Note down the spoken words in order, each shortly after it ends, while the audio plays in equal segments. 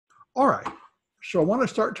All right, so I want to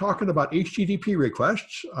start talking about HTTP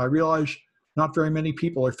requests. I realize not very many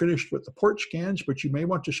people are finished with the port scans, but you may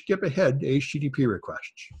want to skip ahead to HTTP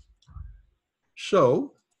requests.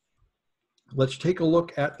 So let's take a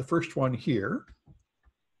look at the first one here,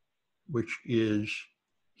 which is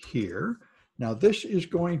here. Now this is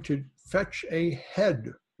going to fetch a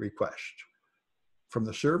head request from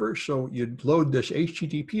the server. So you load this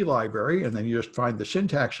HTTP library and then you just find the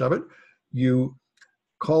syntax of it. You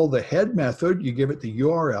call the head method, you give it the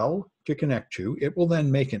URL to connect to. It will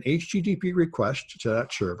then make an HTTP request to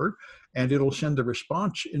that server, and it'll send the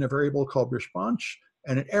response in a variable called response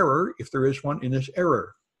and an error if there is one in this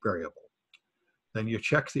error variable. Then you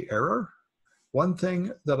check the error. One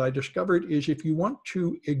thing that I discovered is if you want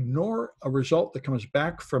to ignore a result that comes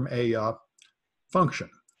back from a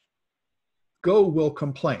function, Go will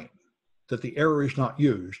complain that the error is not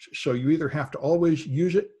used. So you either have to always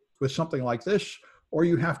use it with something like this, or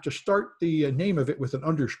you have to start the name of it with an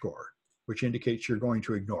underscore, which indicates you're going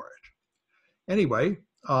to ignore it. Anyway,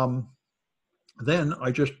 then I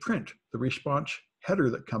just print the response header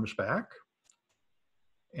that comes back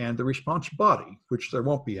and the response body, which there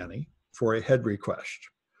won't be any, for a head request.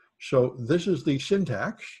 So this is the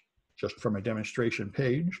syntax, just from a demonstration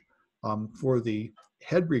page, for the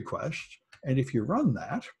head request. And if you run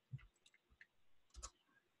that,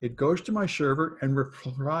 it goes to my server and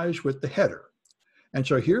replies with the header. And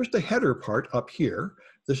so here's the header part up here.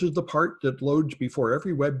 This is the part that loads before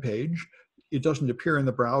every web page. It doesn't appear in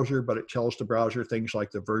the browser, but it tells the browser things like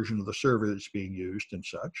the version of the server that's being used and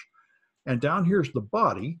such. And down here's the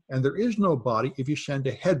body, and there is no body if you send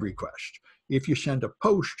a head request. If you send a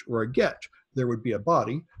post or a get, there would be a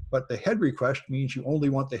body, but the head request means you only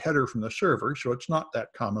want the header from the server, so it's not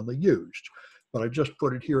that commonly used. But I just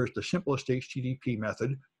put it here as the simplest HTTP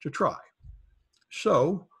method to try.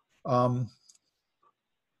 So, all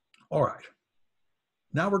right.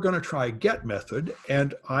 Now we're going to try get method,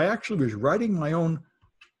 and I actually was writing my own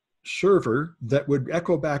server that would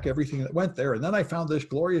echo back everything that went there, and then I found this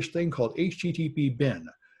glorious thing called HTTP bin,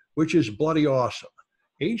 which is bloody awesome.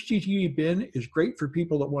 HTTP bin is great for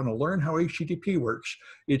people that want to learn how HTTP works.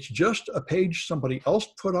 It's just a page somebody else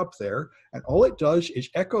put up there, and all it does is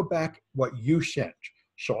echo back what you sent.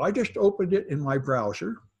 So I just opened it in my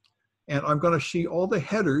browser, and I'm going to see all the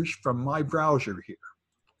headers from my browser here.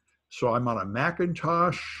 So I'm on a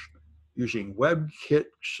Macintosh using WebKit,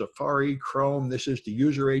 Safari, Chrome. This is the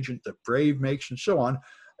user agent that Brave makes, and so on.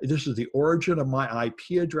 This is the origin of my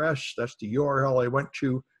IP address. That's the URL I went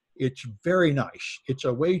to. It's very nice. It's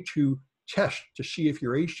a way to test to see if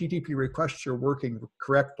your HTTP requests are working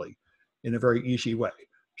correctly in a very easy way.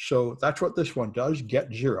 So that's what this one does,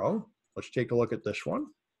 get 0. Let's take a look at this one.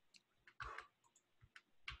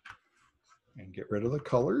 And get rid of the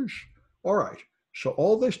colors. All right. So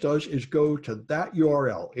all this does is go to that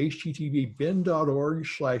URL,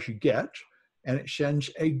 http:/bin.org/get, and it sends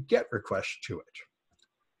a GET request to it.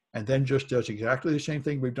 And then just does exactly the same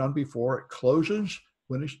thing we've done before. It closes.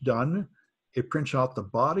 When it's done, it prints out the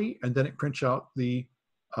body, and then it prints out the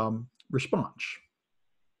response.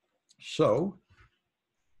 So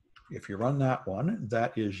if you run that one,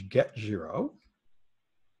 that is get 0.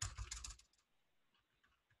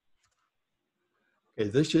 Okay,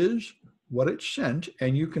 this is what it sent,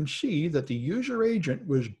 and you can see that the user agent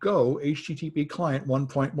was Go HTTP client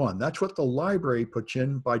 1.1. That's what the library puts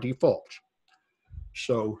in by default.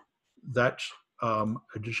 So that's a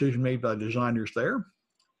decision made by the designers there.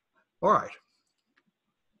 All right.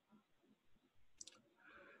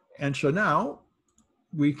 And so now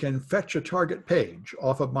we can fetch a target page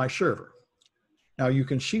off of my server. Now you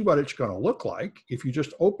can see what it's going to look like if you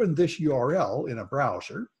just open this URL in a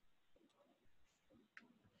browser.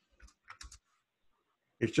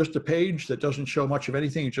 It's just a page that doesn't show much of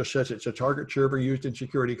anything. It just says it's a target server used in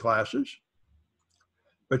security classes.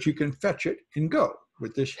 But you can fetch it in Go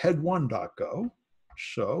with this head1.go.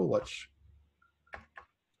 So let's,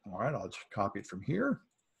 all right, I'll just copy it from here.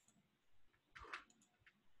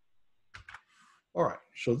 All right,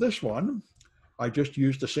 so this one, I just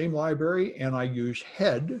use the same library and I use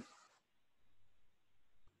head.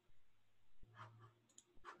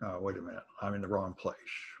 Oh, wait a minute, I'm in the wrong place.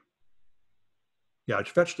 Yeah,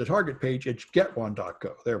 it's fetched the target page, it's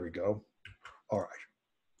get1.go. There we go. All right.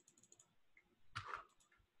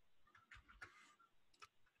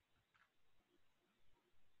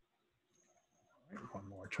 One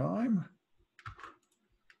more time.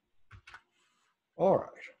 All right.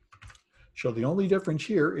 So the only difference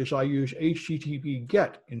here is I use HTTP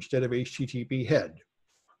get instead of HTTP head.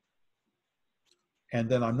 And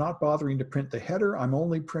then I'm not bothering to print the header, I'm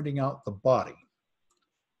only printing out the body.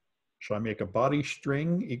 So I make a body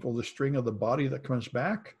string equal the string of the body that comes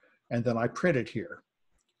back, and then I print it here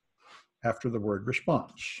after the word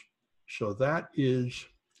response. So that is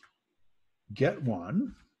get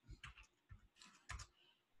one.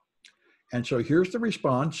 And so here's the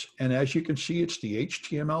response. And as you can see, it's the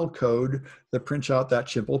HTML code that prints out that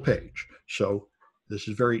simple page. So this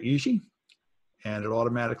is very easy, and it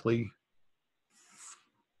automatically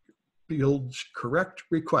fields correct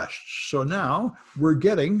requests. So now we're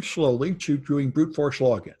getting slowly to doing brute force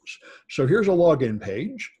logins. So here's a login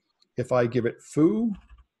page. If I give it foo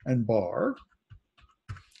and bar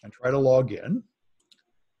and try to log in,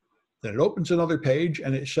 then it opens another page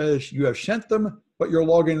and it says you have sent them, but your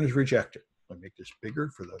login is rejected. Let me make this bigger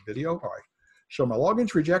for the video. All right. So my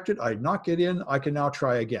login's rejected. I did not get in. I can now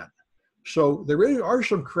try again. So there are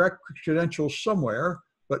some correct credentials somewhere,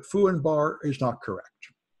 but foo and bar is not correct.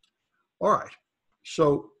 All right,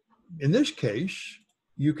 so in this case,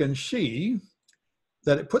 you can see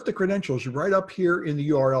that it put the credentials right up here in the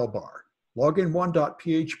URL bar.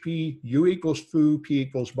 Login1.php, u equals foo, p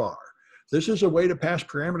equals bar. This is a way to pass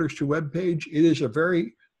parameters to a web page. It is a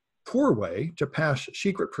very poor way to pass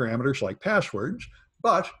secret parameters like passwords,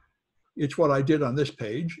 but it's what I did on this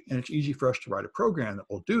page, and it's easy for us to write a program that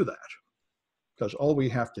will do that, because all we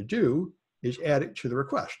have to do is add it to the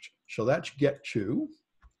request. So that's get to.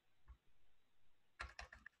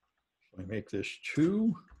 I make this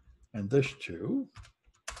 2 and this 2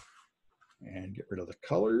 and get rid of the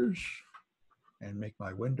colors and make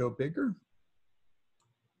my window bigger.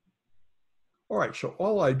 All right, so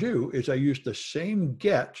all I do is I use the same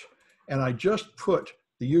get and I just put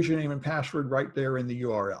the username and password right there in the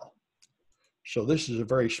URL. So this is a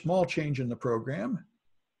very small change in the program.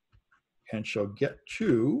 And so get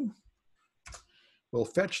to will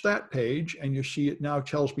fetch that page, and you see it now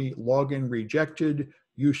tells me login rejected.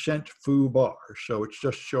 You sent foo bar. So it's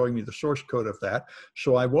just showing me the source code of that.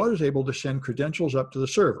 So I was able to send credentials up to the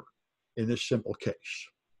server in this simple case.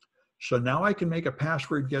 So now I can make a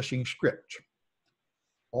password guessing script.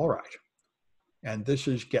 All right. And this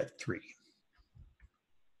is get 3.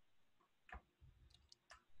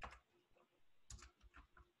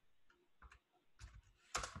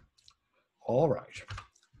 All right.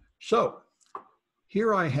 So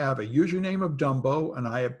here I have a username of Dumbo, and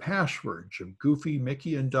I have passwords of Goofy,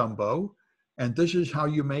 Mickey, and Dumbo. And this is how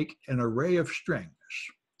you make an array of strings.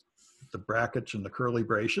 The brackets and the curly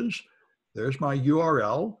braces. There's my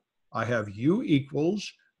URL. I have u equals.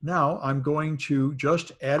 Now I'm going to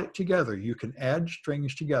just add it together. You can add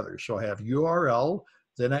strings together. So I have URL,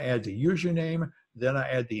 then I add the username, then I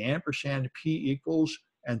add the ampersand p equals,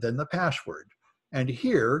 and then the password. And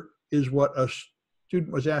here is what a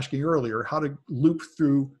student was asking earlier, how to loop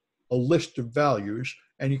through a list of values,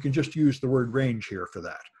 and you can just use the word range here for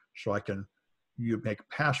that. So you make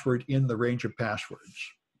password in the range of passwords.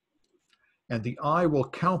 And the I will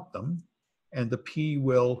count them, and the P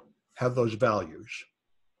will have those values.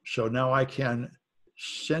 So now I can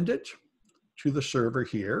send it to the server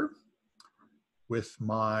here with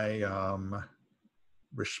my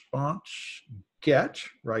response get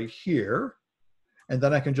right here, and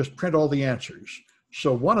then I can just print all the answers.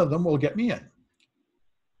 So one of them will get me in.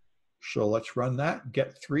 So let's run that,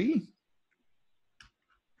 get 3.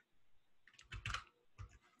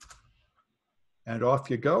 And off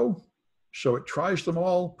you go. So it tries them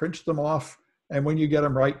all, prints them off, and when you get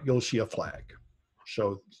them right, you'll see a flag.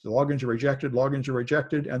 So the logins are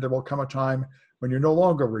rejected, and there will come a time when you're no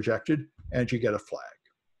longer rejected and you get a flag.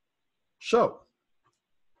 So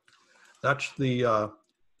that's the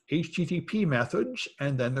HTTP methods,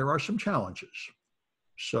 and then there are some challenges.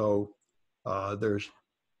 So there's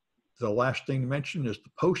the last thing mentioned is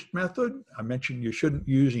the post method. I mentioned you shouldn't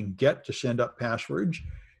be using get to send up passwords.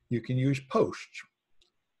 You can use post.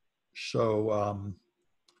 So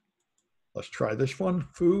let's try this one,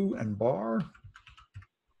 foo and bar.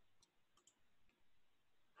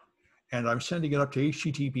 And I'm sending it up to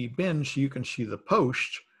HTTP bin so you can see the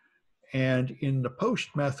post. And in the post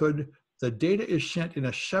method, the data is sent in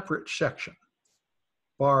a separate section,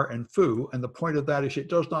 bar and foo. And the point of that is it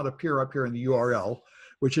does not appear up here in the URL,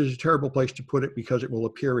 which is a terrible place to put it because it will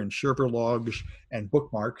appear in server logs and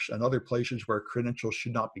bookmarks and other places where credentials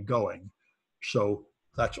should not be going. So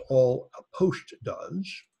that's all a post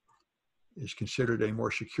does, is considered a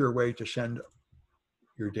more secure way to send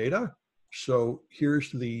your data. So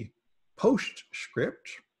here's the post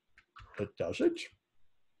script that does it.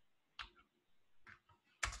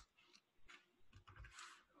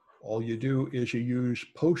 All you do is you use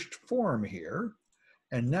post form here,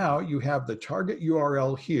 and now you have the target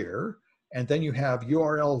URL here, and then you have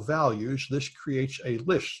URL values. This creates a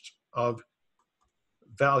list of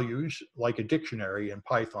values like a dictionary in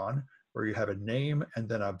Python, where you have a name and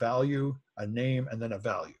then a value, a name and then a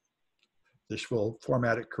value. This will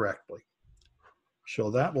format it correctly.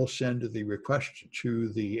 So that will send the request to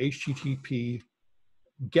the HTTP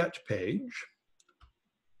GET page.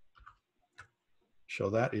 So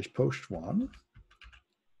that is post 1.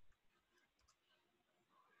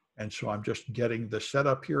 And so I'm just getting the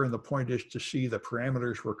setup here, and the point is to see the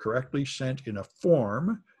parameters were correctly sent in a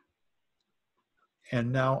form.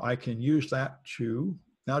 And now I can use that to,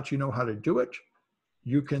 now that you know how to do it,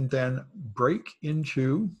 you can then break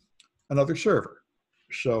into another server.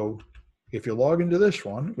 So if you log into this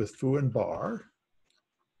one with foo and bar,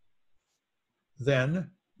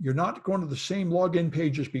 then you're not going to the same login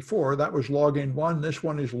page as before. That was login 1. This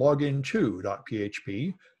one is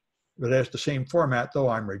login2.php. But it has the same format, though.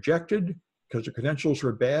 I'm rejected because the credentials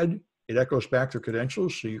were bad. It echoes back the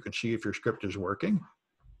credentials so you can see if your script is working.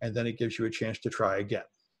 And then it gives you a chance to try again.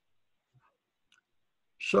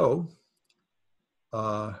 So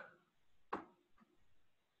I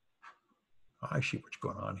see what's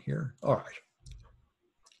going on here. All right.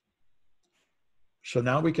 So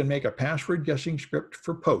now we can make a password guessing script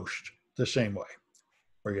for post the same way,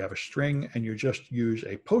 where you have a string and you just use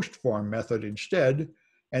a post form method instead.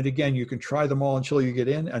 And again, you can try them all until you get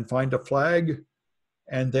in and find a flag.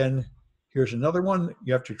 And then here's another one.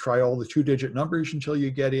 You have to try all the 2-digit numbers until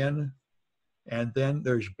you get in. And then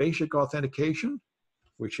there's basic authentication,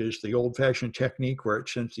 which is the old-fashioned technique where it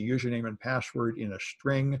sends the username and password in a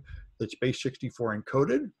string that's base64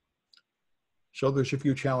 encoded. So there's a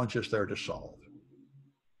few challenges there to solve.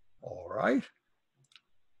 All right.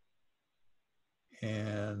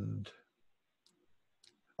 And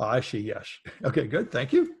I see, yes. Okay, good,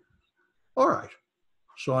 thank you. All right,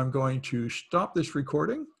 so I'm going to stop this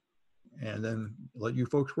recording and then let you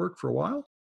folks work for a while.